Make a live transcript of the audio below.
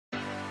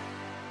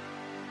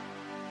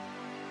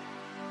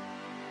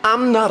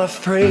I'm not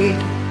afraid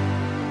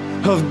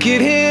of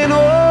getting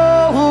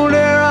older.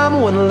 I'm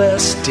one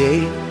less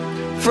day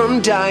from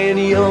dying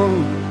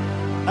young.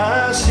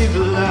 I see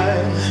the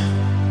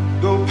light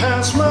go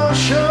past my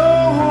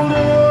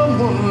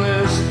shoulder. One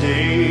less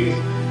day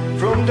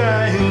from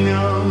dying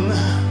young.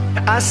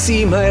 I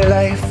see my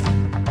life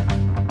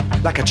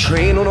like a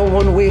train on a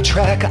one-way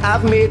track.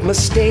 I've made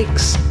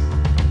mistakes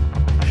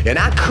and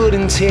I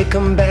couldn't take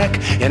them back,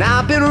 and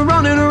I've been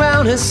running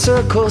around in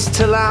circles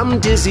till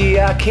I'm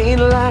dizzy, I can't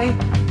lie.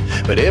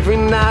 But every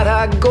night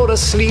I go to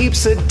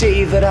sleep's a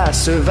day that I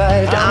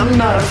survived. I'm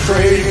not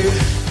afraid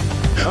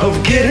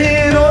of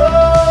getting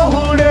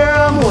older.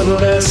 I'm one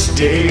less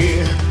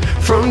day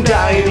from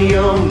dying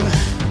young.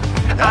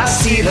 I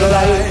see the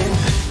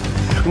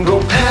light go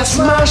past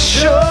my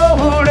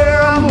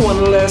shoulder. I'm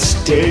one less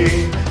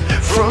day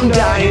from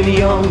dying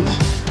young.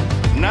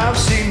 And I've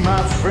seen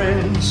my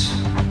friends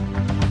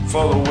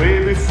fall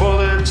away before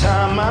their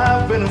time.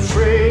 I've been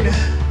afraid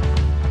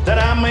that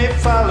I may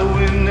follow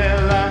in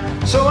their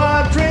line. So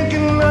I drink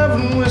and love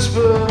and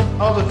whisper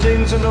all the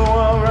things I know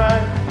are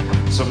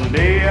right.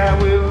 Someday I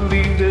will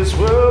leave this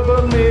world,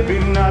 but maybe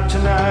not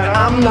tonight.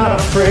 I'm not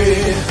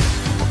afraid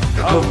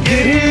of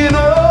getting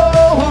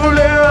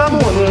older. I'm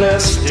one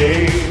less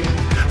day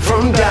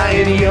from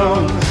dying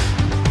young.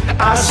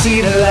 I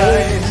see the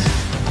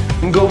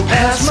light go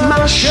past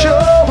my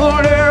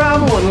shoulder.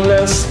 I'm one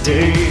less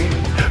day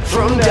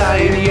from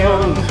dying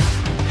young.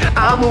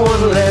 I'm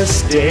one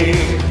less day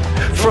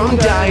from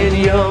dying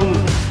young.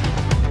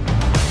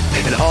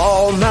 And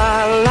all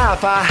my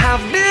life I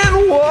have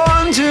been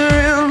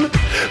wandering,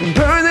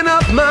 burning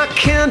up my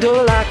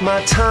candle like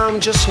my time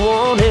just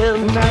won't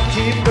end. And I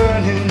keep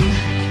burning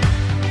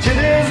till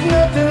there's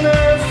nothing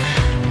left,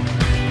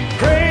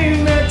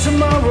 praying that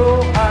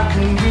tomorrow I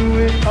can do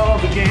it all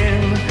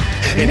again.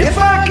 And if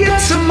I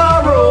get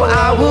tomorrow,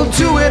 I will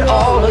do it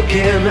all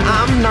again.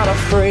 I'm not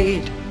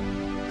afraid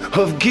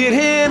of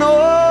getting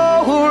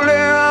older.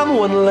 I'm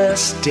one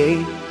less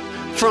day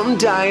from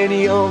dying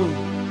young.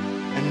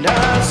 And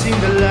I see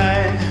the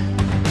light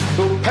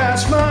go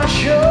past my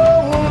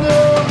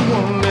shoulder.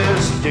 One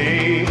less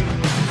day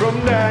from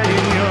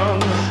dying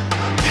young.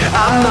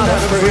 I'm not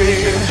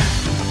afraid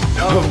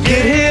of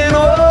getting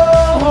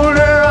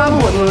older.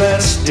 I'm one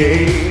less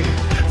day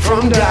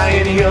from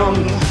dying young.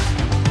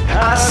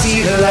 I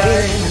see the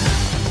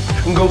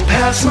light go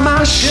past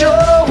my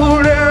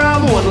shoulder.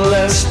 I'm one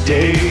less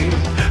day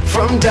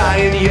from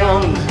dying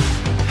young.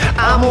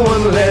 I'm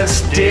one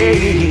less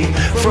day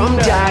from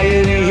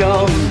dying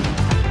young.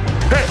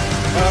 Hey.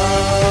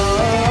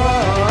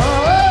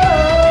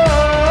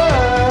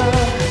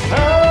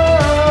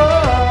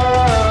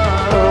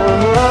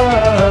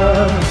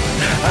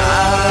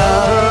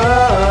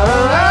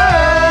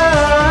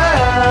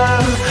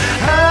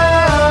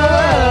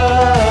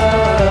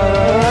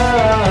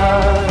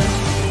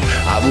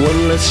 I'm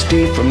one less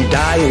day from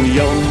dying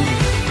young.